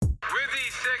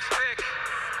sixth pick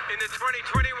in the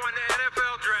 2021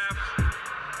 NFL Draft,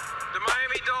 the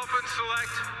Miami Dolphins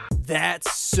select...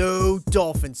 That's So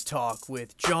Dolphins Talk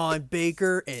with John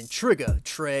Baker and Trigga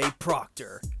Trey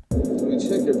Proctor. Let me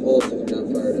check your pulse if you're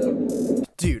not fired up.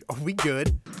 Dude, are we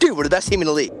good? Dude, we're the best team in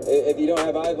the league. If you don't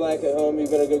have eye black at home, you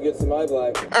better go get some eye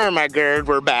black. Oh my god,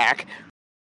 we're back.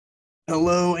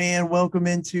 Hello and welcome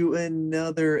into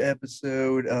another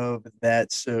episode of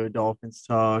That's So Dolphins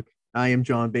Talk. I am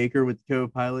John Baker with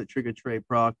co-pilot Trigga Trey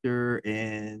Proctor,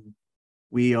 and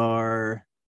we are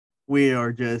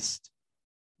just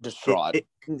distraught.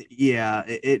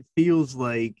 It feels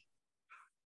like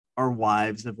our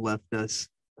wives have left us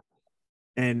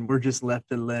and we're just left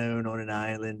alone on an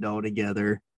island all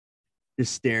together,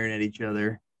 just staring at each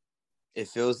other. It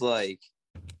feels like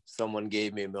someone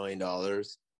gave me $1 million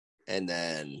and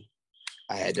then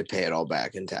I had to pay it all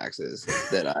back in taxes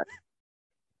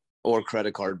or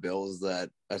credit card bills that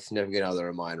a significant other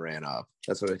of mine ran up.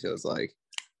 That's what it feels like.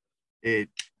 I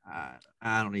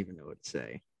don't even know what to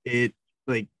say.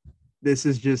 This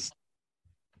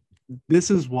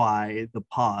is why the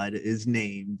pod is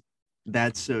named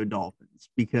That's So Dolphins,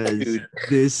 because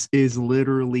this is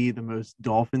literally the most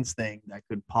Dolphins thing that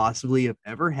could possibly have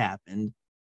ever happened.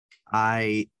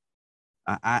 I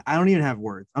don't even have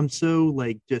words. I'm so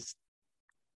I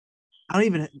don't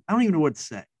even know what to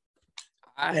say.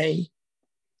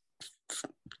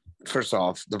 First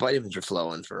off, the vitamins are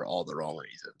flowing for all the wrong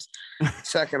reasons.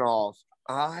 Second off,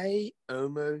 I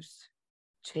almost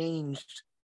changed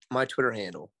my Twitter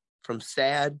handle from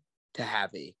sad to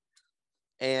happy.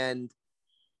 And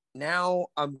now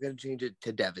I'm going to change it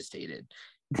to devastated,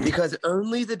 because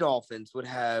only the Dolphins would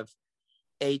have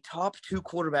a top 2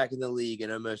 quarterback in the league in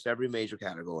almost every major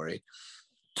category,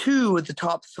 2 of the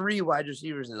top 3 wide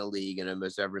receivers in the league in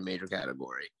almost every major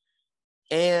category,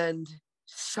 and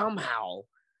somehow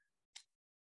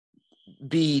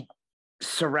be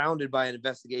surrounded by an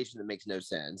investigation that makes no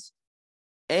sense,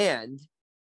 and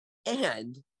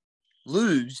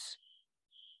lose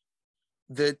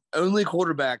the only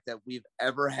quarterback that we've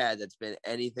ever had that's been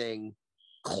anything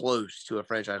close to a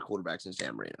franchise quarterback since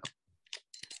Dan Marino.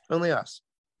 Only us.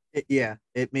 It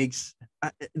makes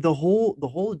the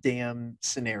whole damn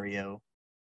scenario.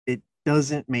 It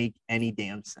doesn't make any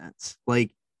damn sense.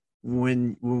 Like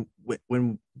when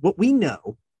what we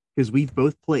know, because we've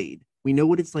both played, we know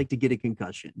what it's like to get a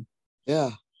concussion.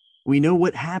 Yeah. We know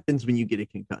what happens when you get a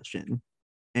concussion.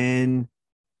 And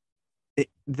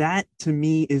that to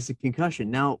me is a concussion.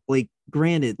 Now,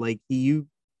 granted,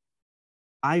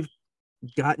 I've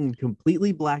gotten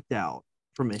completely blacked out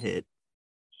from a hit,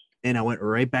 and I went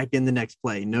right back in the next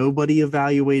play. Nobody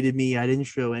evaluated me. I didn't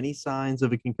show any signs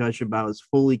of a concussion, but I was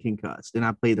fully concussed, and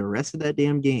I played the rest of that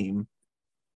damn game.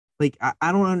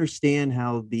 I don't understand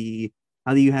how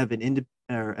you have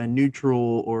a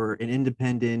neutral or an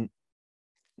independent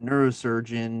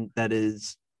neurosurgeon that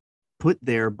is put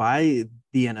there by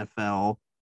the NFL,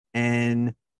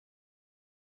 and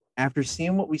after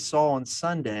seeing what we saw on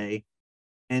Sunday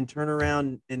and turn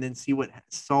around and then see what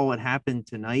happened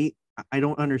tonight, I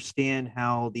don't understand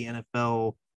how the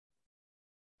NFL,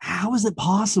 how is it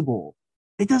possible?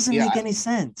 It doesn't make any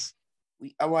sense.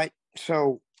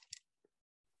 So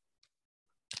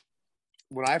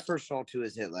when I first saw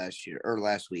Tua's hit last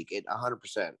week, it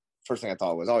 100%, first thing I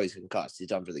thought was, oh, he's concussed, he's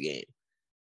done for the game.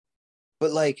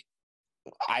 But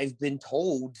I've been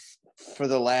told for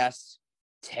the last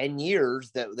 10 years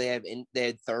that they had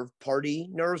third-party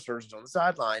neurosurgeons on the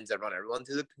sidelines that run everyone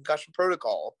through the concussion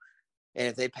protocol, and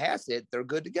if they pass it, they're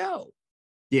good to go.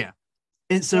 Yeah.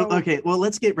 And so okay, well,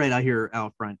 let's get right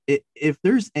out front. If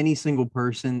there's any single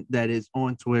person that is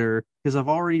on Twitter, because I've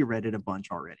already read it a bunch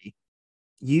already,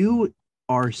 you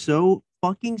are so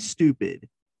fucking stupid,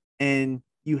 and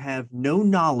you have no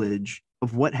knowledge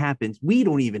of what happens. We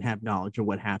don't even have knowledge of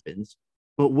what happens.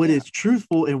 But what is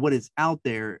truthful and what is out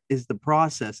there is the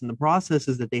process. And the process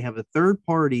is that they have a third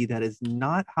party that is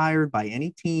not hired by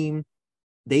any team.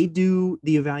 They do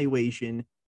the evaluation.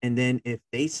 And then if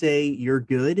they say you're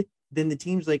good, then the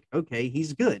team's like, okay,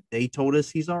 he's good. They told us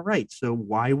he's all right. So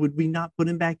why would we not put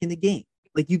him back in the game?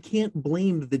 You can't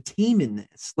blame the team in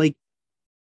this.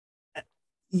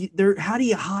 How do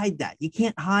you hide that? You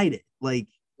can't hide it.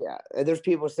 Yeah, and there's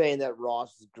people saying that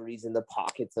Ross is greasing the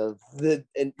pockets of the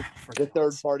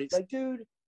third party. Dude,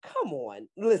 come on.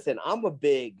 Listen, I'm a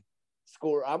big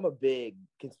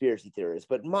conspiracy theorist,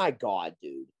 but my God,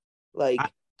 dude.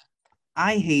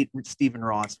 I hate Stephen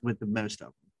Ross with the most of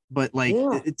them. But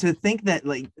to think that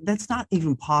that's not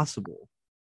even possible.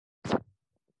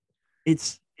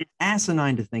 It's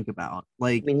asinine to think about.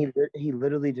 I mean, he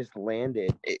literally just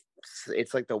landed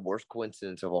it's like the worst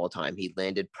coincidence of all time. He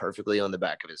landed perfectly on the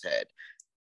back of his head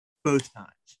both times.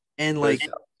 And both like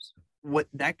times. what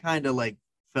that kind of like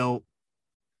felt.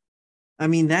 I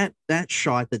mean that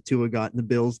shot that Tua got in the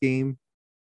Bills game,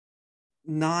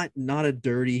 not a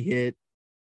dirty hit,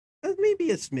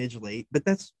 maybe a smidge late, but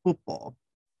that's football.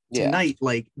 Yeah, Tonight,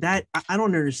 like that, I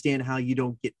don't understand how you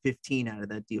don't get 15 out of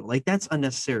that deal. Like that's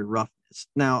unnecessary roughness.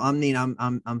 Now, I mean,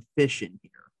 I'm fishing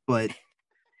here, but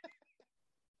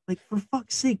like for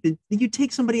fuck's sake, did you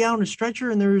take somebody out on a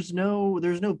stretcher and there's no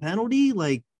penalty?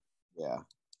 Like yeah,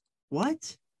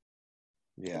 what?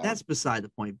 yeah. That's beside the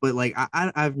point. But like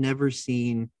I've never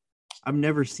seen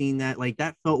that. Like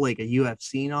that felt like a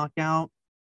UFC knockout.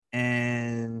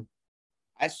 And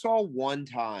I saw one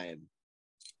time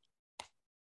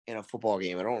in a football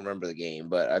game. I don't remember the game,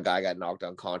 but a guy got knocked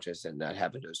unconscious and that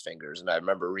happened to his fingers. And I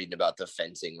remember reading about the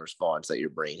fencing response that your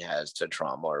brain has to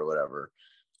trauma or whatever.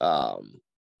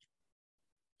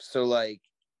 So like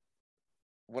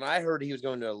when I heard he was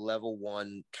going to a level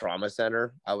 1 trauma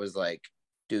center, I was like,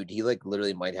 dude, he like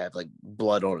literally might have like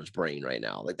blood on his brain right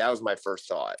now. Like that was my first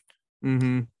thought.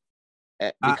 mm-hmm.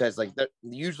 Because like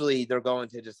usually they're going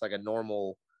to just like a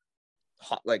normal,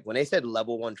 like when they said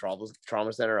level 1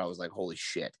 trauma center, I was like, holy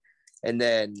shit. And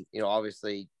then,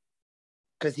 obviously,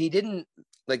 because they didn't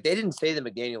say that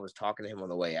McDaniel was talking to him on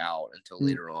the way out until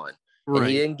later on. Right.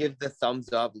 And he didn't give the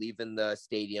thumbs up leaving the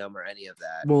stadium or any of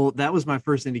that. Well, that was my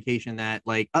first indication that,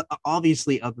 like,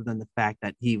 obviously, other than the fact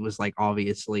that he was, like,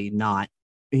 obviously not,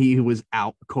 he was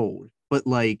out cold, but,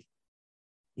 like,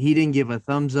 he didn't give a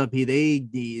thumbs up. They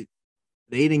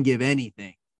didn't give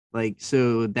anything. Like,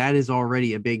 so that is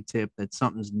already a big tip that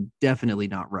something's definitely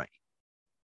not right.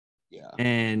 Yeah.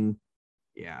 And,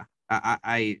 yeah,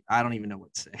 I don't even know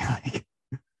what to say. Like,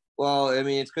 well, I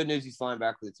mean, it's good news he's flying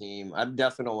back with the team. I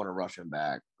definitely don't want to rush him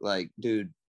back. Like,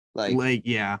 dude,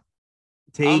 yeah.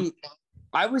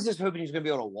 I was just hoping he's going to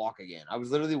be able to walk again. I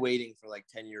was literally waiting for like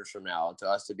 10 years from now to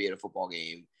us to be at a football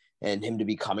game and him to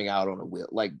be coming out on a wheel.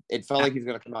 Like, it felt like he's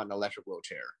going to come out in an electric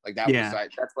wheelchair. Like, that's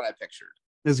what I pictured.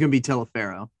 It was going to be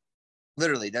Telefaro.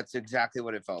 Literally, that's exactly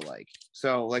what it felt like.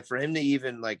 So, like, for him to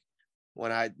even, like,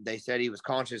 when they said he was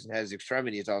conscious and has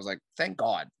extremities, I was like, thank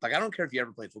God. Like, I don't care if you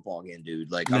ever play football again,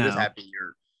 dude. Like, I'm just happy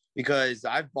because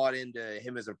I've bought into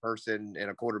him as a person and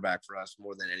a quarterback for us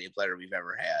more than any player we've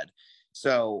ever had.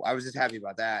 So I was just happy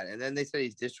about that. And then they said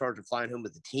he's discharged and flying home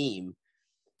with the team,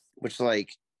 which,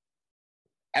 like,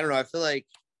 I don't know. I feel like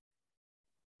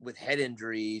with head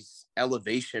injuries,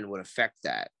 elevation would affect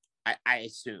that. I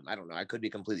assume. I don't know. I could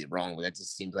be completely wrong, but that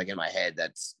just seems like in my head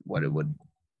that's what that would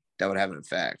have an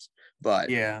effect. But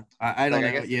yeah, I don't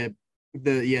know.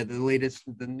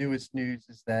 The newest news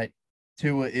is that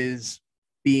Tua is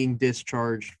being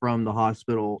discharged from the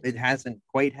hospital. It hasn't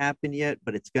quite happened yet,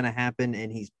 but it's going to happen,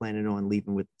 and he's planning on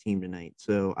leaving with the team tonight.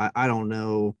 So I don't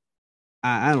know.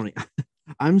 I don't.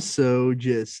 I'm so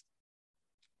just.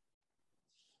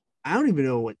 I don't even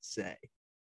know what to say.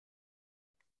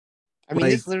 I mean,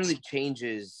 this literally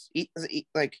changes.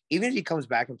 Like, even if he comes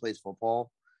back and plays football,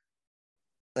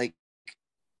 like,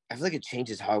 I feel like it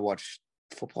changes how I watch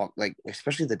football, like,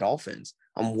 especially the Dolphins.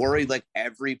 I'm worried, like,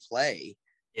 every play.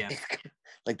 Yeah.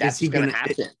 Like, that's going to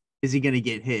happen. Is he going to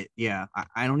get hit? Yeah.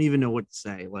 I don't even know what to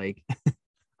say. Like,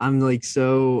 I'm like,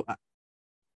 so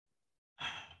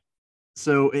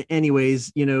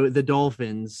anyways, the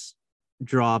Dolphins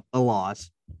drop a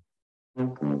loss.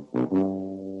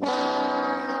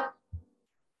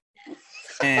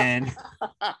 And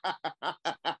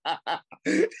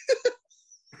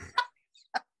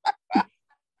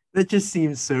that just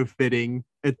seems so fitting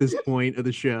at this point of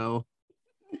the show.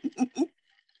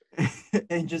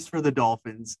 And just for the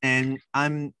Dolphins. And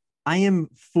I am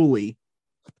fully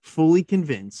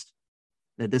convinced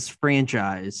that this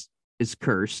franchise is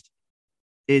cursed.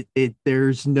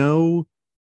 There's no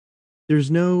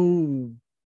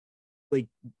like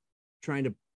trying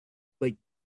to like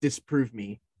disprove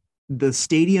me. The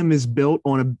stadium is built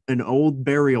on an old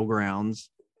burial grounds.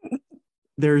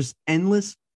 There's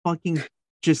endless fucking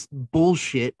just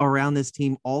bullshit around this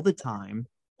team all the time.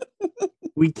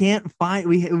 We can't find.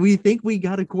 We think we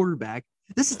got a quarterback.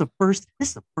 This is the first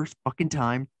fucking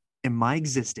time in my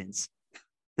existence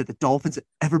that the Dolphins have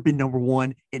ever been number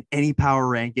 1 in any power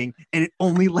ranking, and it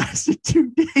only lasted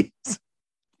 2 days.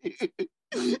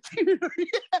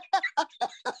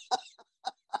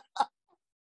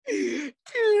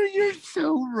 Dude, you're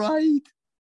so right.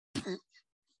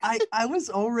 I was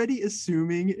already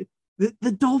assuming that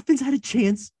the Dolphins had a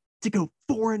chance to go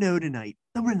 4-0 tonight.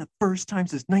 That would have been the first time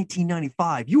since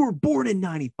 1995. You were born in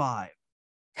 95.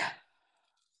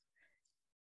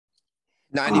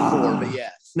 94, but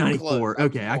yes. 94. Close.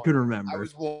 Okay, I couldn't remember. I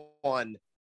was one.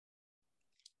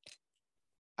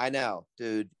 I know,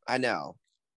 dude. I know.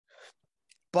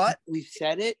 But we've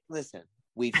said it. Listen,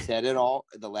 we've said it all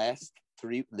the last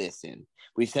 3. Listen,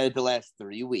 we said it the last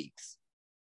 3 weeks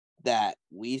that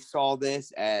we saw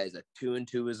this as a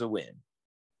 2-2 as a win.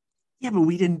 Yeah, but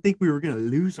we didn't think we were going to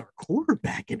lose our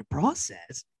quarterback in the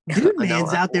process. Dude,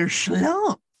 man's out there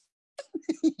slump.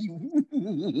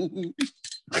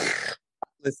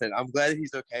 Listen, I'm glad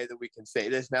he's okay that we can say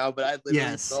this now, but I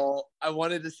literally saw, I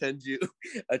wanted to send you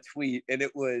a tweet, and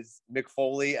it was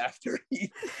McFoley after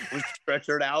he was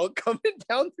stretchered out coming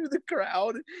down through the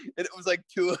crowd, and it was like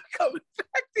Tua coming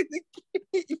back to the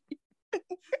game.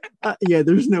 Yeah,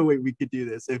 there's no way we could do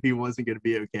this if he wasn't going to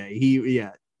be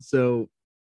okay. So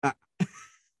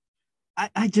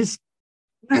I just,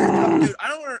 dude,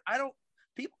 I don't,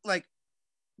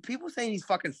 people saying he's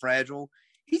fucking fragile.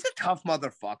 He's a tough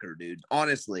motherfucker, dude.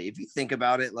 Honestly, if you think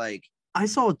about it, like, I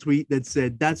saw a tweet that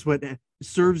said that's what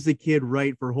serves the kid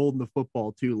right for holding the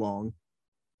football too long.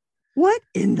 What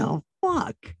in the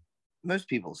fuck? Most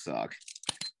people suck.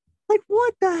 Like,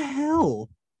 what the hell?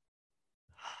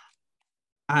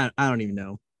 I don't even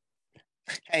know.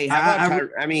 Hey, how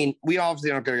about I mean, we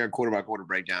obviously aren't going to get a quarter-by-quarter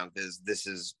breakdown because this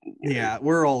is... Yeah,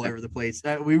 we're all over the place.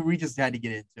 We just had to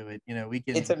get into it. You know, we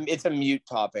can... It's a mute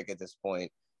topic at this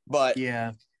point. But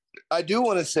yeah, I do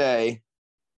want to say,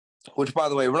 which, by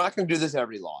the way, we're not going to do this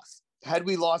every loss. Had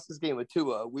we lost this game with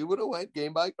Tua, we would have went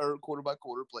game by or quarter by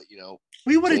quarter play. You know,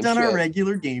 we would have done our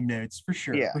regular game notes for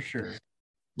sure. Yeah, for sure.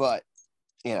 But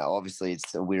you know, obviously,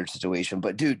 it's a weird situation.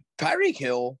 But dude, Tyreek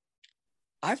Hill,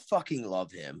 I fucking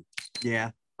love him. Yeah.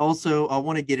 Also, I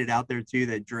want to get it out there too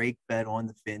that Drake bet on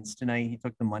the Fins tonight. He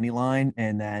took the money line,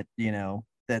 and that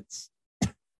that's.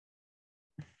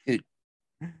 Dude,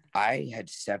 I had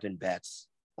 7 bets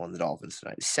on the Dolphins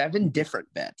tonight. 7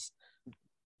 different bets.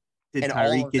 Did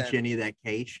Tyreek get you any of that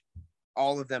cash?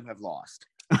 All of them have lost.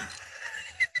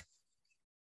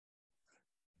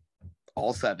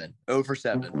 All 7. 0 for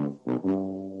 7.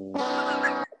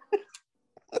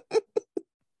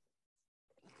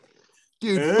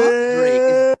 Dude, fuck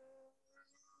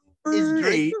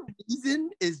Drake.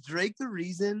 Is Drake the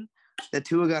reason that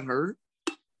Tua got hurt?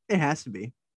 It has to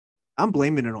be. I'm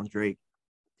blaming it on Drake.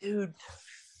 Dude.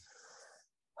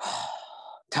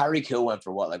 Tyreek Hill went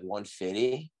for what, like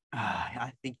 150?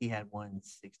 I think he had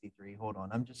 163. Hold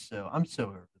on. I'm so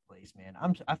over the place, man.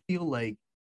 I feel like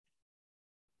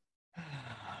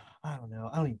I don't know.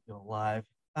 I don't even feel alive.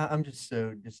 I'm just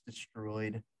so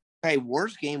destroyed. Hey,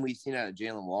 worst game we've seen out of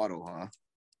Jalen Waddle, huh?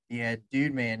 Yeah,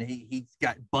 dude, man. He's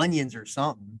got bunions or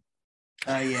something.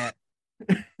 Yeah.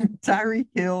 Tyreek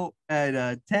Hill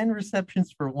had 10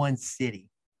 receptions for 1 city.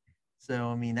 So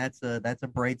I mean that's a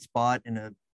bright spot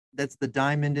and that's the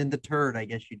diamond in the turd, I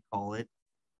guess you'd call it.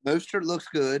 Mostert looks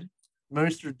good.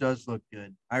 Mostert does look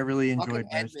good. I really enjoyed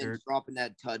Mostert. Edmonds dropping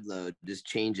that tud load just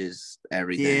changes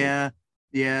everything.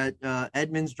 Yeah.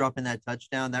 Edmonds dropping that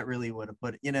touchdown, that really would have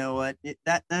put it. You know what?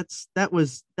 That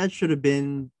should have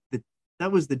been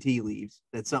that was the tea leaves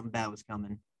that something bad was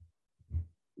coming.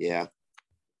 Yeah.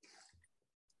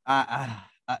 I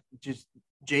just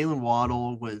Jalen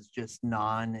Waddle was just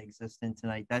non-existent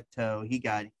tonight. That toe,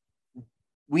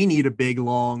 we need a big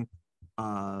long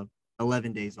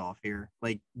 11 days off here.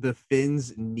 Like the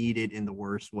Fins need it in the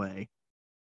worst way.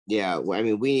 Yeah, well, I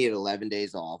mean, we need 11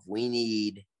 days off. We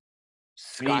need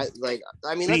let's look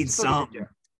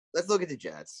at the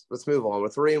Jets. Let's move on. We're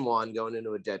 3-1 going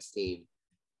into a Jets team.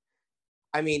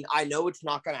 I mean, I know it's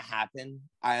not going to happen.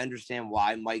 I understand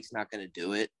why Mike's not going to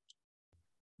do it.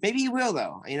 Maybe he will,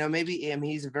 though. You know, maybe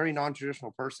he's a very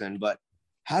non-traditional person, but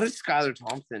how does Skylar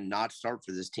Thompson not start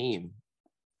for this team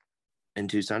in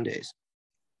 2 Sundays?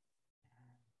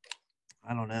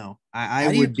 I don't know. How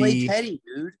do you play Teddy,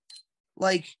 dude?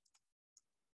 Like,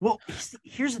 well,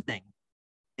 here's the thing,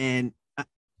 and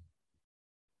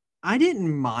I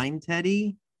didn't mind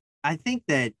Teddy. I think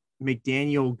that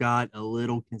McDaniel got a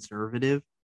little conservative,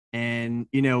 and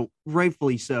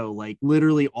rightfully so. Like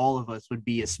literally, all of us would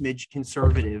be a smidge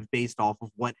conservative based off of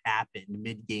what happened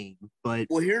mid-game. But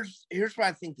here's what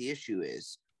I think the issue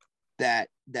is that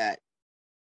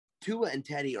Tua and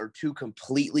Teddy are 2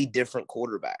 completely different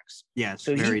quarterbacks. Yes,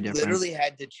 so very he different. Literally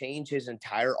had to change his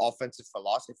entire offensive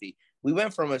philosophy. We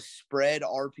went from a spread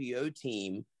RPO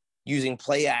team using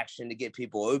play action to get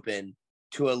people open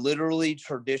to a literally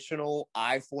traditional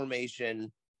I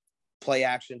formation play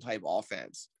action type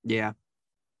offense. Yeah.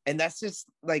 And that's just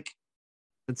like,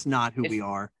 that's not who we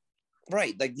are.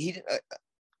 Right. Like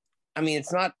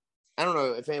it's not, I don't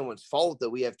know if anyone's fault that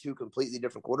we have 2 completely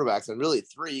different quarterbacks and really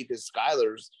 3 because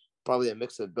Skylar's probably a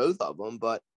mix of both of them.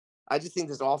 But I just think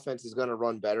this offense is going to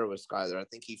run better with Skyler. I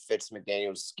think he fits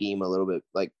McDaniel's scheme a little bit.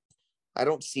 Like, I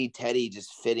don't see Teddy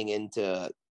just fitting into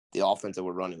the offense that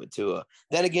we're running with Tua.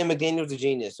 Then again, McDaniel's a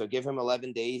genius, so give him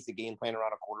 11 days to game plan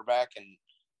around a quarterback, and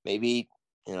maybe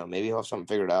he'll have something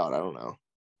figured out. I don't know.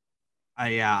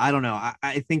 I don't know.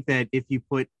 I think that if you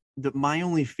put my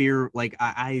only fear, like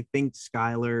I think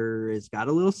Skyler has got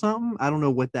a little something. I don't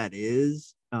know what that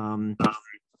is.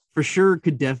 For sure,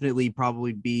 could definitely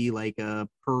probably be like a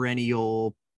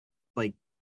perennial, like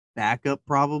backup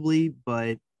probably,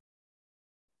 but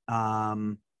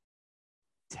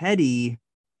Teddy,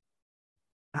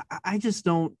 I just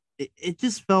don't. It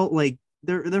just felt like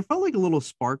there felt like a little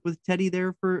spark with Teddy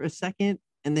there for a second.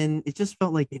 And then it just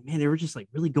felt like, man, they were just like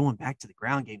really going back to the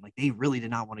ground game. Like they really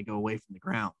did not want to go away from the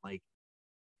ground. Like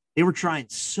they were trying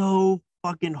so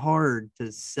fucking hard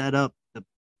to set up the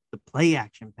play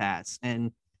action pass.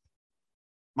 And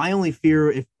my only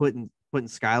fear if putting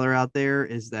Skyler out there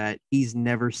is that he's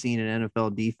never seen an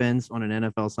NFL defense on an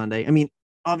NFL Sunday. I mean,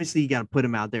 obviously you got to put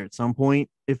him out there at some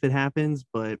point if it happens,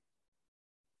 but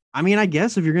I mean, I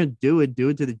guess if you're going to do it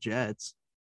to the Jets.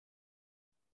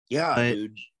 Yeah, but,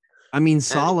 dude. I mean,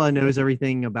 Saleh knows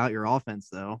everything about your offense,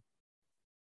 though.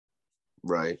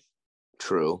 Right.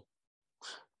 True.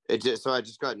 We just got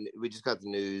the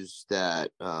news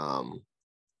that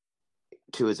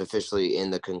Tua is officially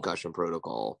in the concussion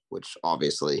protocol, which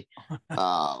obviously,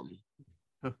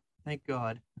 thank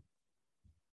God.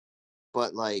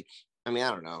 But like, I mean, I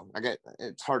don't know.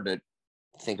 It's hard to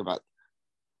think about.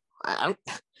 I don't.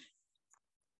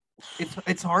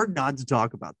 It's hard not to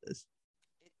talk about this.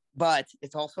 But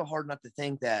it's also hard not to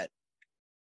think that,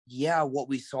 yeah, what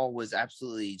we saw was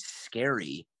absolutely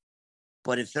scary.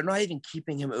 But if they're not even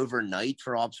keeping him overnight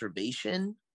for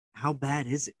observation, how bad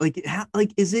is it? Like,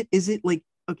 is it like,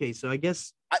 okay, so I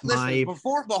guess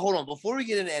hold on, before we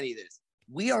get into any of this,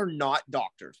 we are not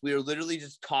doctors. We are literally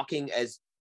just talking as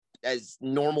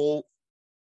normal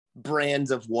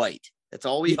brands of white. That's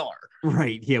all we are.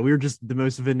 Right. Yeah, we're just the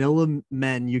most vanilla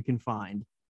men you can find.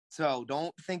 So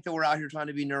don't think that we're out here trying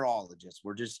to be neurologists.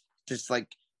 We're just like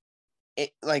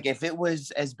if it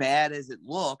was as bad as it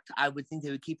looked, I would think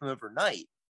they would keep him overnight.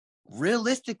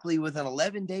 Realistically, with an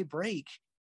 11-day break,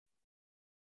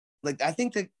 like I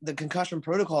think the concussion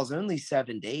protocol is only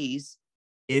 7 days.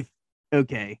 I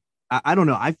don't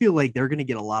know. I feel like they're gonna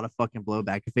get a lot of fucking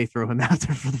blowback if they throw him out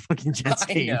there for the fucking Jets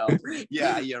game. I know.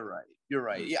 Yeah, you're right. You're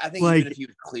right. Yeah, I think like, even if he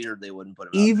was cleared, they wouldn't put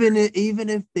him out there. Even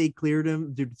if they cleared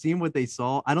him, dude, seeing what they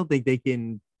saw, I don't think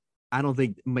McDaniel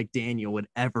would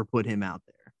ever put him out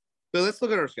there. But let's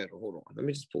look at our schedule. Hold on. Let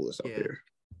me just pull this up here.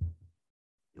 A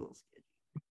little sketch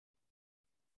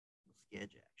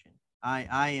action.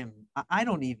 I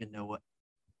don't even know what.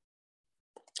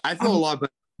 I feel a lot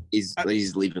better. He's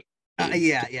leaving.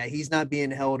 Yeah, he's not being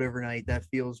held overnight. That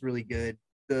feels really good.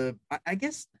 I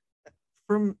guess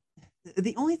from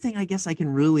the only thing I guess I can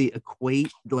really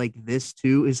equate like this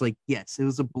to is like, yes, it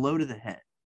was a blow to the head,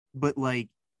 but like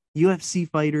UFC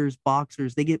fighters,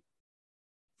 boxers, they get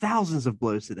thousands of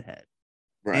blows to the head,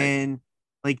 right? And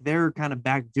like they're kind of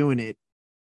back doing it.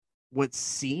 I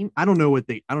don't know what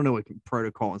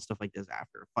protocol and stuff like this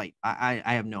after a fight. I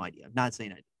have no idea. I'm not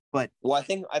saying I do, but well, I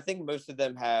think most of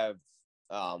them have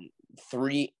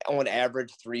 3 on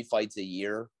average 3 fights a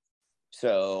year.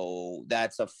 So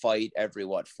that's a fight every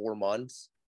 4 months.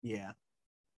 Yeah.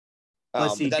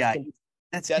 Plus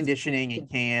that's conditioning and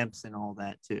camps and all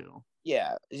that too.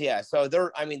 Yeah. So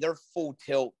they're full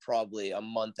tilt probably a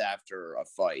month after a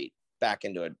fight back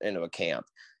into a camp.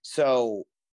 So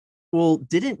well,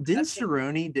 didn't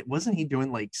Cerrone, wasn't he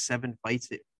doing like 5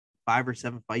 or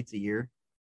 7 fights a year?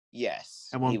 Yes.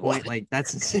 At one point, like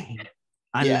that's insane.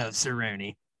 I love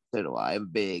Cerrone. So do I. I'm a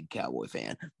big Cowboy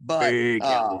fan. But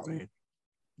Cowboy fan.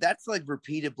 That's like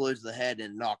repeated blows to the head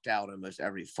and knocked out almost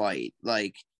every fight.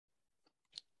 Like,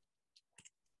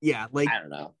 yeah, like I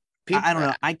don't know. I don't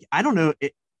know. I don't know.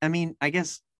 I mean, I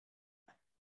guess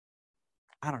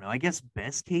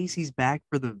best case he's back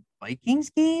for the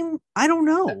Vikings game. I don't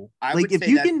know. I like would if say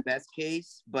you that's can best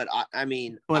case, but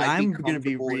I'm going to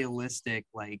be realistic.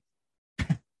 Like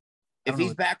if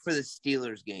he's back for the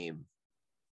Steelers game.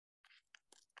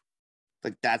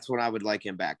 Like that's when I would like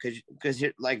him back because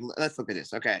like let's look at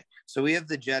this. Okay, so we have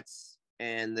the Jets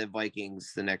and the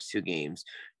Vikings the next 2 games.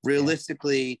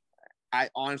 Realistically, I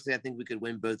think we could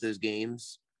win both those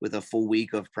games with a full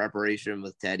week of preparation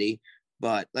with Teddy.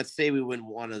 But let's say we win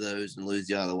one of those and lose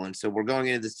the other one. So we're going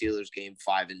into the Steelers game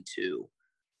 5-2.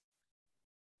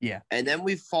 Yeah, and then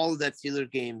we followed that Steelers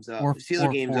games up. Lions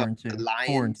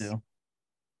 4-2.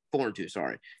 4-2,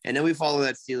 sorry. And then we follow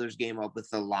that Steelers game up with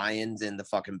the Lions and the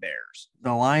fucking Bears.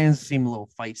 The Lions seem a little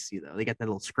feisty though. They got that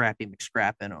little scrappy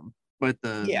McScrap in them, but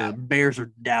the Bears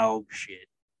are dog shit.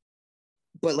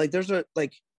 But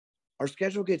like, our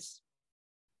schedule gets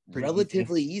Pretty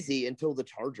relatively easy until the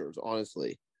Chargers,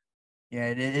 honestly. Yeah,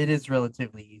 it is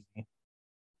relatively easy.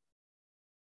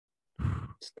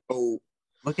 So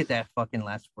look at that fucking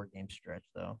last 4 game stretch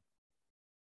though.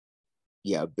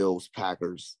 Yeah, Bills,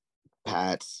 Packers,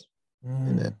 Pats,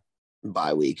 and then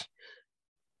bye week.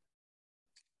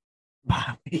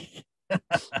 Bye week.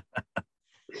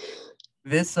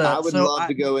 This I'd love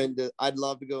to go into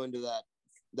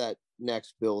that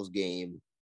next Bills game.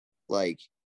 Like,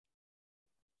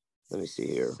 let me see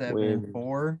here.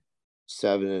 7-4.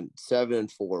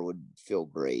 7-4 would feel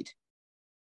great.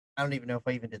 I don't even know if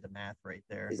I even did the math right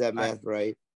there. Is that math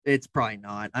right? It's probably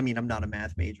not. I mean, I'm not a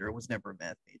math major. I was never a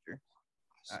math major.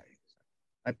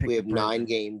 I picked. We have 9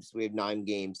 games. We have 9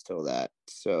 games till that.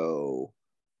 So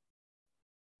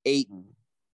 8-4.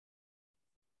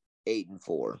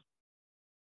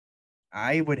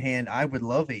 I would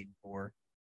love 8-4.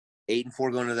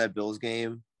 8-4 going to that Bills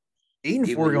game.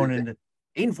 8-4 going into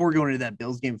that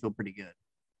Bills game feel pretty good.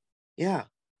 Yeah.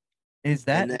 Is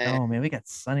that? Oh man, we got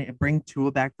Sunday. Bring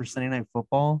Tua back for Sunday Night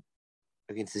Football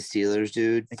against the Steelers,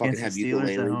 dude. Fucking have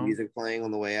ukulele music playing on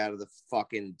the way out of the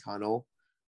fucking tunnel.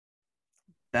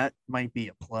 That might be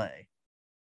a play.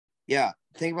 Yeah,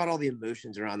 think about all the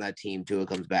emotions around that team. Tua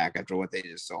comes back after what they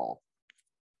just saw.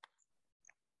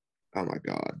 Oh my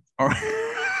god,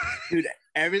 dude!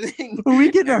 Everything. Are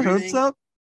we getting our hopes up?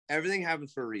 Everything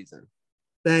happens for a reason.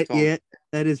 That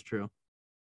is true.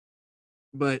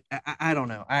 But I don't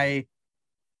know.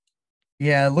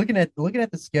 Looking at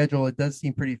the schedule, it does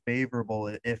seem pretty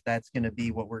favorable if that's going to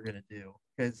be what we're going to do.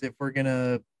 Because if we're going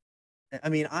to, I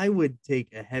mean, I would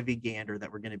take a heavy gander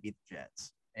that we're going to beat the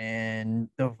Jets. And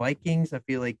the Vikings, I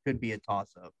feel like, could be a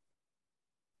toss-up.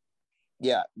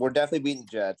 Yeah, we're definitely beating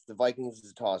the Jets. The Vikings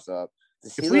is a toss-up.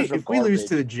 If we lose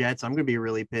to the Jets, I'm going to be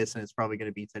really pissed, and it's probably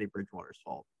going to be Teddy Bridgewater's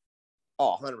fault.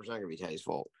 Oh, 100% going to be Teddy's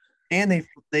fault. And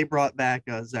they brought back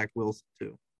Zach Wilson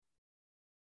too.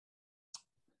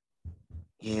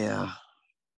 Yeah.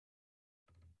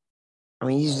 I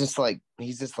mean, he's just like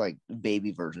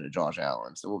baby version of Josh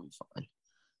Allen, so we'll be fine.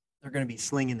 They're going to be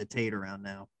slinging the Tate around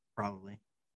now, probably.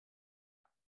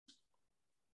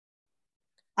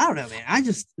 I don't know, man.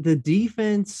 The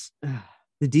defense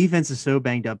is so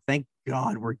banged up. Thank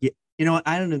God you know what?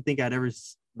 I don't even think I'd ever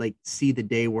see the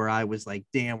day where I was like,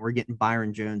 damn, we're getting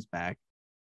Byron Jones back.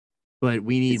 But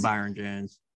we need Byron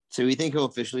Jones. So you think he'll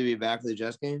officially be back for the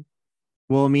Jets game?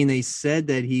 Well, I mean, they said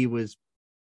that he's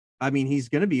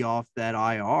going to be off that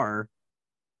IR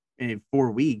in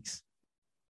 4 weeks.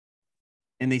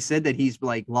 And they said that he's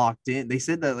like locked in. They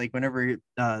said that like whenever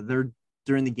they're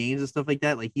during the games and stuff like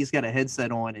that, like he's got a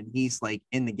headset on and he's like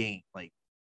in the game. Like,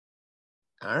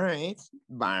 all right,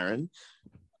 Byron.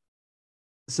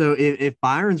 So if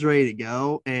Byron's ready to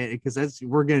go, and because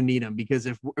we're gonna need him, because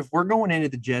if we're going into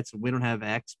the Jets and we don't have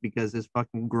X because his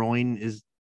fucking groin is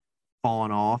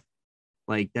falling off,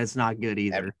 like that's not good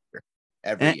either.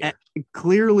 Every year.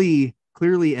 Clearly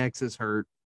X is hurt,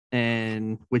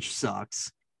 and which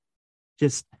sucks.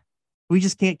 We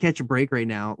just can't catch a break right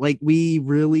now. Like we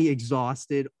really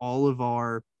exhausted all of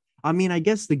our. I mean, I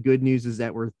guess the good news is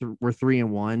that we're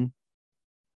 3-1.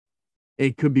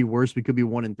 It could be worse. We could be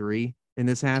 1-3. And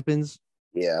this happens.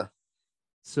 Yeah.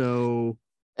 So,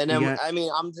 and then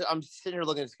I'm sitting here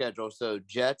looking at the schedule. So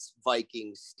Jets,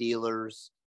 Vikings,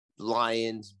 Steelers,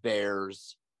 Lions,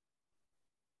 Bears,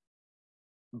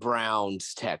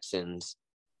 Browns, Texans,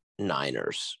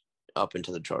 Niners, up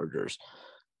into the Chargers.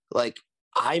 Like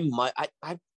I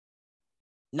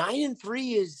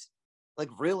 9-3 is like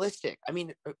realistic. I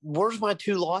mean, where's my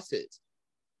 2 losses?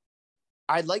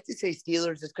 I'd like to say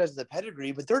Steelers just because of the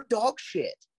pedigree, but they're dog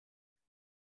shit.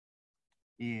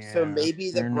 Yeah. So maybe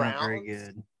the Browns. Not very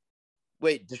good.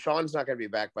 Wait, Deshaun's not going to be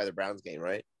back by the Browns game,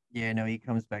 right? Yeah, no, he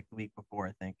comes back the week before.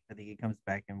 I think he comes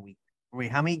back in week. Wait,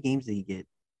 how many games did he get?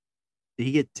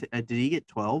 Did he get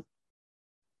 12?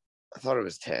 I thought it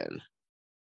was 10.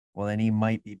 Well, then he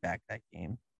might be back that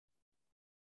game.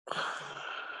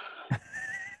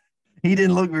 He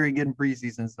didn't look very good in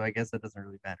preseason, so I guess that doesn't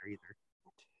really matter either.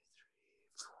 1, 2,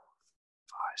 3, 4,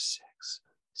 5, 6,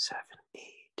 7, 8.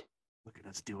 Look at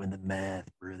us doing the math,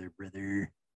 brother.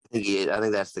 I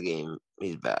think that's the game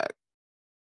he's back.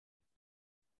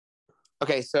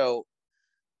 Okay, so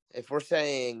if we're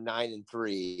saying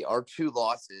 9-3, our 2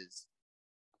 losses,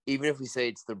 even if we say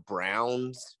it's the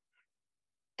Browns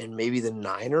and maybe the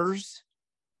Niners,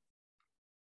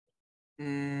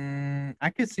 I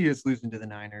could see us losing to the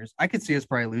Niners. I could see us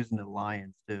probably losing to the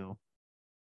Lions too.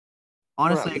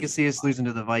 Honestly, I could see us losing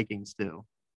to the Vikings too.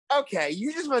 Okay,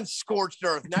 you just went scorched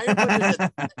earth. Now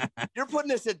you're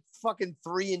putting us at fucking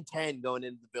 3-10 going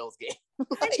into the Bills game.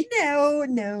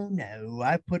 No.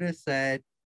 I put us at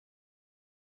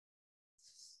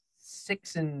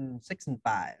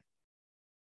 6-5.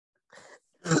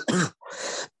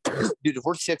 Dude, if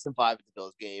we're 6-5 at the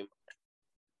Bills game,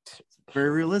 Very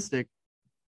realistic.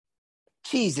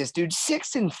 Jesus, dude,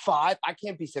 6-5. I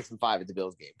can't be 6-5 at the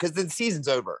Bills game because the season's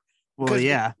over. Well,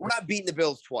 yeah. We're not beating the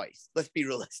Bills twice. Let's be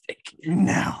realistic.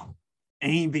 No,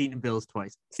 ain't beating the Bills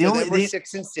twice. We're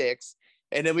 6-6,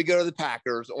 and then we go to the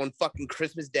Packers on fucking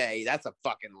Christmas Day. That's a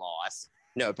fucking loss.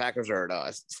 No, Packers are at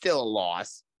us. Still a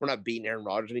loss. We're not beating Aaron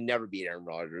Rodgers. We never beat Aaron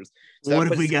Rodgers. So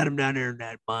what if we got him down there in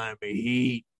that Miami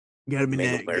Heat? Got him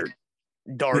in that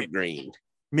dark green.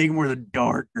 Make him wear the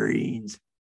dark greens.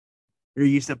 They're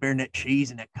used up there in that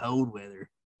cheese in that cold weather.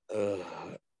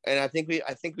 And I think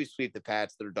we sweep the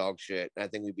Pats. They're dog shit. I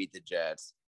think we beat the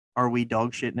Jets. Are we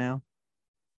dog shit now?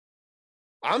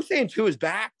 I'm saying Tua's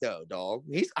back though, dog.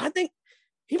 I think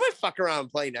he might fuck around and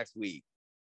play next week.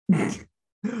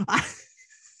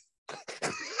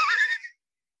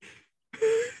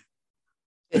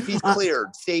 If he's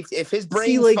cleared, safe. If his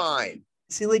brain's fine.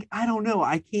 See, I don't know.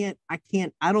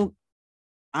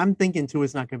 I'm thinking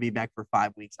Tua's not going to be back for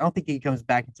 5 weeks. I don't think he comes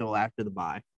back until after the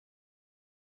bye.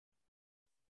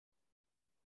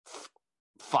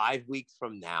 5 weeks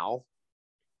from now?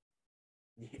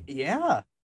 Yeah.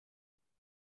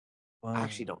 Well, I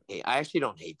actually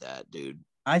don't hate that, dude.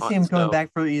 I see him coming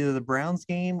back for either the Browns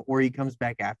game or he comes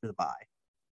back after the bye.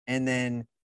 And then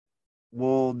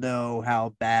we'll know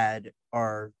how bad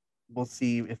we'll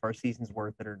see if our season's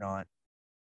worth it or not.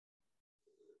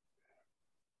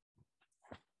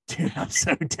 Dude, I'm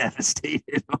so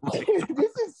devastated. Dude,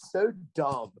 this is so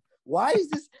dumb. Why is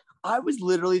this? I was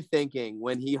literally thinking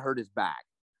when he hurt his back.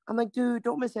 I'm like, dude,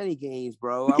 don't miss any games,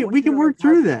 bro. We can work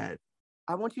through that.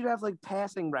 I want you to have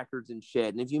passing records and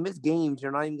shit. And if you miss games,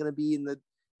 you're not even going to be in the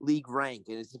league rank.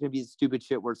 And it's going to be stupid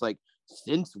shit where it's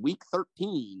since week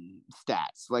 13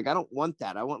 stats. I don't want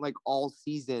that. I want all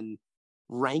season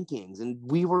rankings. And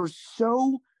we were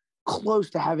so close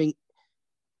to having.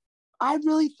 I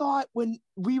really thought when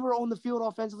we were on the field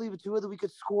offensively with Tua that we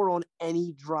could score on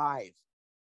any drive.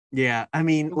 Yeah, I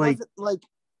mean, they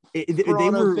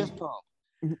were.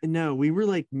 No, we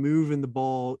were moving the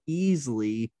ball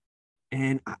easily,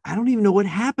 and I don't even know what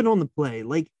happened on the play.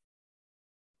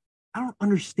 I don't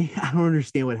understand. I don't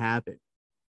understand what happened.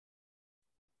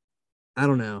 I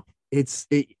don't know. This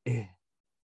is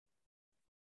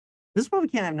why we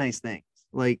can't have nice things.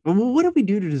 What did we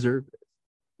do to deserve this?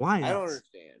 Why? I don't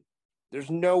understand. There's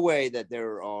no way that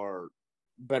there are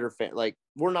better fans.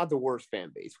 We're not the worst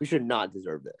fan base. We should not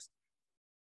deserve this.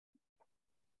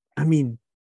 I mean,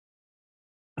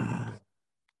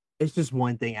 it's just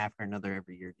one thing after another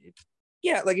every year, dude.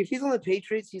 Yeah, if he's on the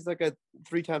Patriots, he's a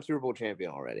 3-time Super Bowl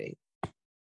champion already.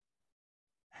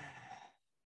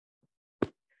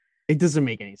 It doesn't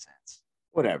make any sense.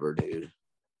 Whatever, dude.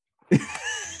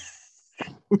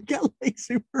 We got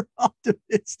super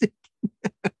optimistic.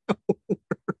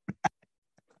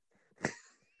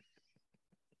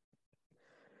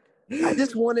 I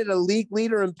just wanted a league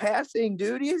leader in passing,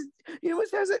 dude. He has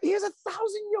 1,000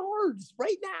 yards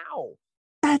right now.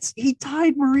 He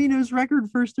tied Marino's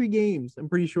record first 3 games. I'm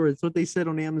pretty sure it's what they said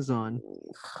on Amazon.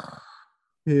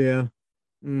 Yeah.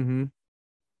 Mm-hmm.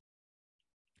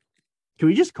 Can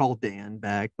we just call Dan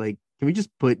back? Can we just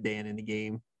put Dan in the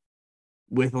game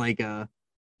with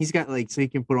he's got so he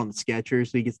can put on the Skechers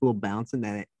so he gets a little bounce in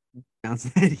that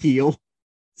heel.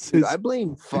 Dude, I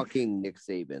blame fucking Nick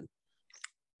Saban.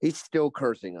 He's still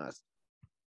cursing us.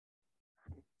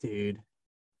 Dude.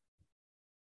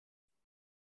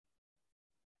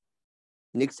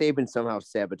 Nick Saban somehow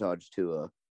sabotaged Tua,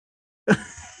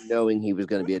 knowing he was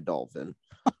going to be a Dolphin.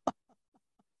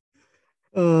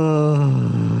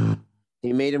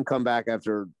 He made him come back he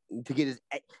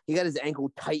got his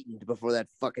ankle tightened before that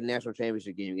fucking national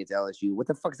championship game against LSU. What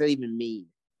the fuck does that even mean?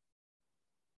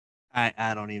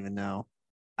 I don't even know.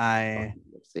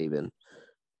 Nick Saban.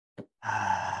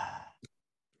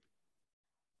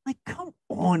 Come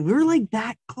on, we were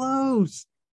that close.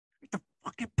 The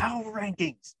fucking power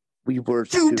rankings. We were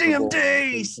 2 damn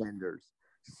days. Contenders.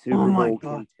 Super Bowl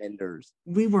contenders.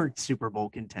 We weren't Super Bowl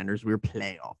contenders. We were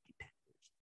playoff contenders.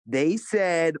 They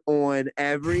said on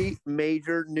every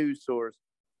major news source,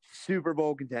 Super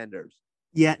Bowl contenders.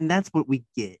 Yeah, and that's what we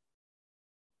get.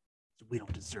 We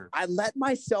don't deserve it. I let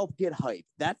myself get hyped.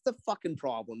 That's the fucking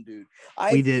problem, dude.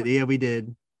 We did. Yeah, we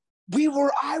did.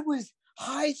 I was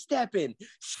high stepping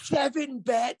 7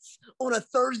 bets on a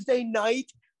Thursday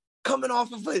night, coming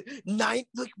off of a ninth.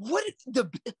 Like, what is the?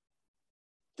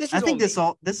 This is I think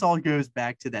this all goes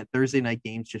back to that Thursday night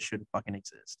games just shouldn't fucking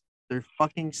exist. They're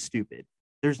fucking stupid.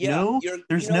 There's no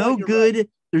good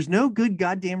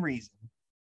goddamn reason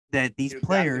that these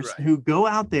players exactly right. who go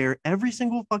out there every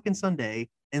single fucking Sunday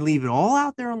and leave it all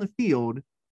out there on the field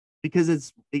because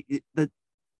this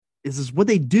is what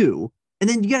they do. And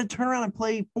then you got to turn around and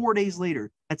play 4 days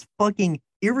later. That's fucking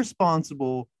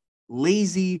irresponsible,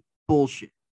 lazy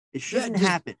bullshit. It shouldn't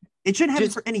happen. It shouldn't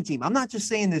happen for any team. I'm not just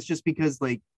saying this just because,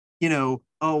 like,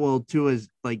 Tua's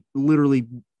like literally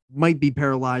might be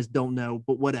paralyzed, don't know,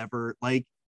 but whatever. Like,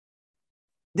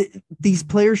 these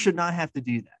players should not have to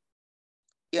do that.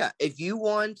 Yeah, if you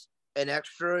want an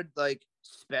extra like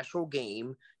special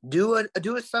game, do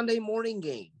a Sunday morning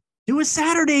game. Do a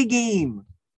Saturday game.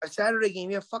 A Saturday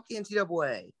game, yeah. Fuck the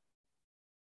NCAA.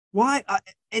 Why?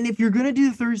 And if you're gonna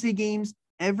do the Thursday games,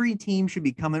 every team should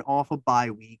be coming off a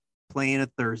bye week playing a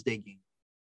Thursday game.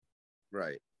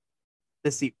 Right.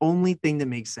 That's the only thing that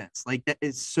makes sense. Like, that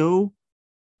is so.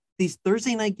 These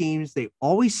Thursday night games, they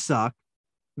always suck.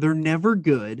 They're never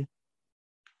good,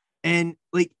 and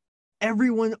like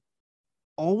everyone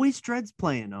always dreads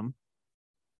playing them.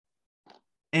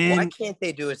 And why can't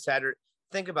they do a Saturday?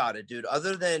 Think about it, dude.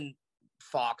 Other than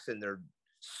Fox and their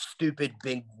stupid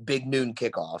big noon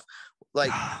kickoff,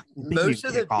 like most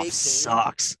of the big games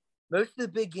sucks. Most of the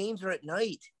big games are at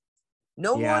night.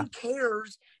 No one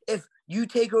cares if you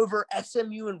take over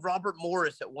SMU and Robert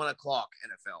Morris at 1:00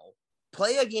 NFL.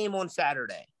 Play a game on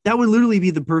Saturday. That would literally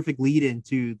be the perfect lead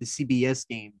into the CBS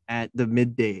game at the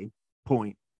midday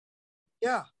point.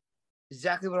 Yeah,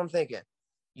 exactly what I'm thinking.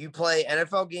 You play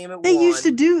NFL game at 1. They used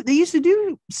to do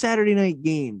Saturday night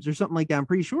games or something like that. I'm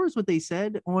pretty sure is what they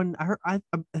said on. I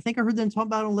think I heard them talking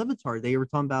about on Levitar. They were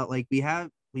talking about like we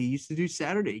used to do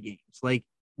Saturday games. Like,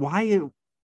 why?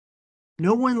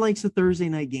 No one likes the Thursday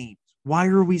night games. Why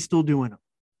are we still doing them?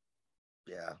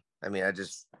 Yeah, I mean,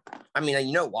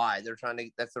 you know why they're trying to.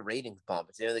 That's the ratings bump.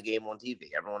 It's the end of the game on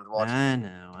TV. Everyone's watching. I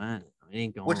know. It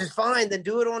ain't going. Which is fine. Then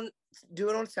do it on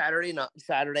Saturday, not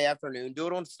Saturday afternoon. Do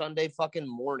it on Sunday fucking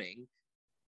morning.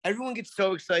 Everyone gets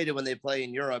so excited when they play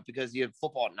in Europe because you have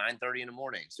football at 9:30 in the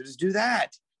morning. So just do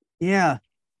that. Yeah,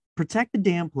 protect the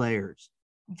damn players,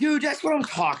 dude. That's what I'm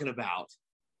talking about.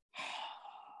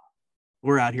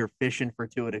 We're out here fishing for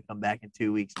Tua to come back in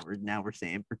 2 weeks, and now we're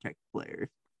saying protect the players.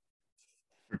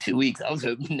 For 2 weeks. I was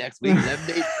hoping next week, 11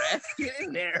 days rest. Get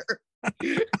in there.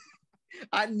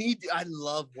 I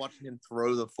love watching him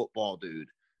throw the football, dude.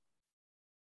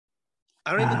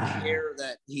 I don't even care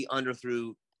that he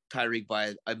underthrew Tyreek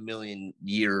by a million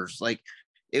years. Like,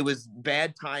 it was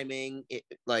bad timing. It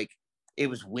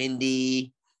was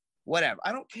windy. Whatever.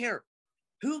 I don't care.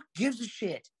 Who gives a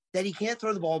shit that he can't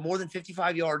throw the ball more than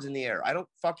 55 yards in the air? I don't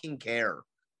fucking care.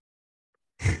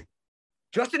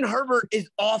 Justin Herbert is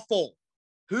awful.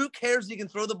 Who cares if he can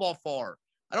throw the ball far?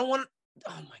 I don't want to.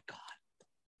 Oh, my God.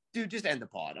 Dude, just end the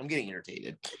pod. I'm getting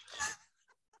irritated.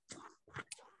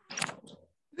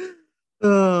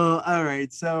 All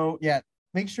right. So, yeah,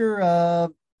 make sure,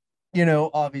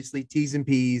 obviously T's and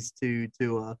P's to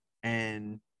Tua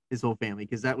and his whole family,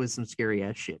 because that was some scary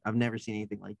ass shit. I've never seen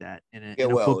anything like that in a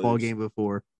football game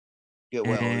before. Get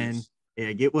well,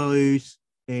 get well, Oos.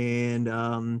 And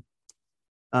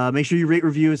make sure you rate,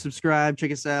 review, and subscribe.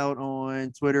 Check us out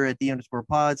on Twitter at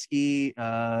 @the_Podski.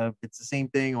 It's the same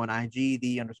thing on IG,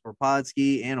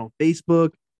 @the_Podski, and on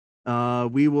Facebook.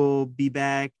 We will be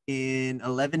back in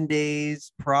 11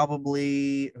 days,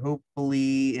 probably,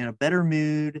 hopefully, in a better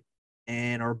mood,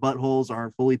 and our buttholes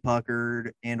aren't fully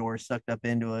puckered and or sucked up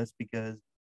into us because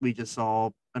we just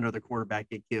saw another quarterback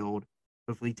get killed.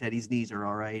 Hopefully Teddy's knees are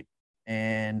all right.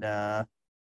 And and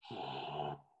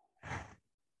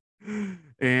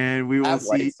we will Pat see.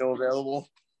 White's still available.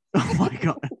 Oh my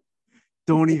God.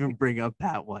 Don't even bring up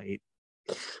Pat White.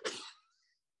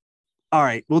 All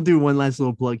right, we'll do one last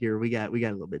little plug here. We got a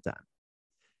little bit of time.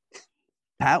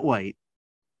 Pat White,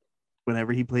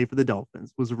 whenever he played for the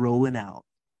Dolphins, was rolling out,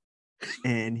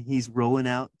 and he's rolling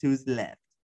out to his left,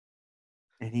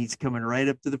 and he's coming right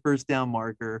up to the first down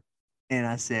marker. And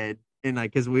I said,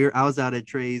 because I was out at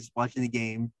Trey's watching the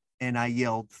game, and I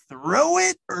yelled, "Throw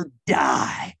it or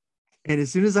die!" And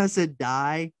as soon as I said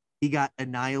 "die," he got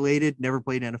annihilated. Never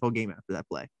played an NFL game after that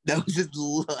play. That was his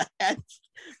last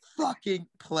fucking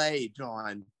play,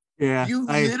 John. Yeah,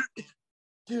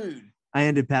 dude. I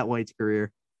ended Pat White's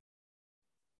career.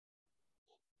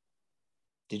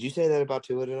 Did you say that about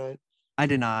Tua tonight? I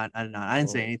did not. I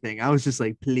didn't say anything. I was just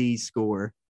like, please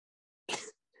score.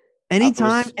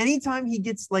 Anytime he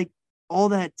gets like all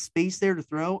that space there to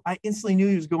throw, I instantly knew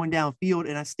he was going downfield,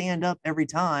 and I stand up every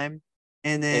time,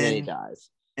 and And then he then dies.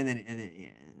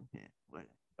 What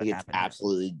He gets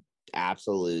happened?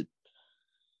 absolute.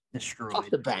 Destroyed. Fuck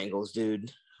the Bengals,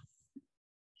 dude.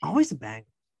 Always the Bengals.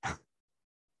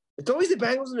 It's always the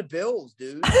Bengals and the Bills,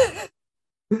 dude.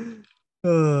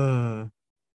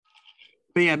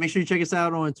 But yeah, make sure you check us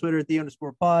out on Twitter at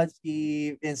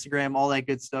 @the_podsky, Instagram, all that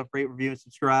good stuff. Rate, review, and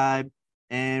subscribe.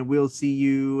 And we'll see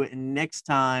you next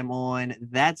time on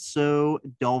That's So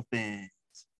Dolphins.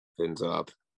 Fins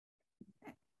up.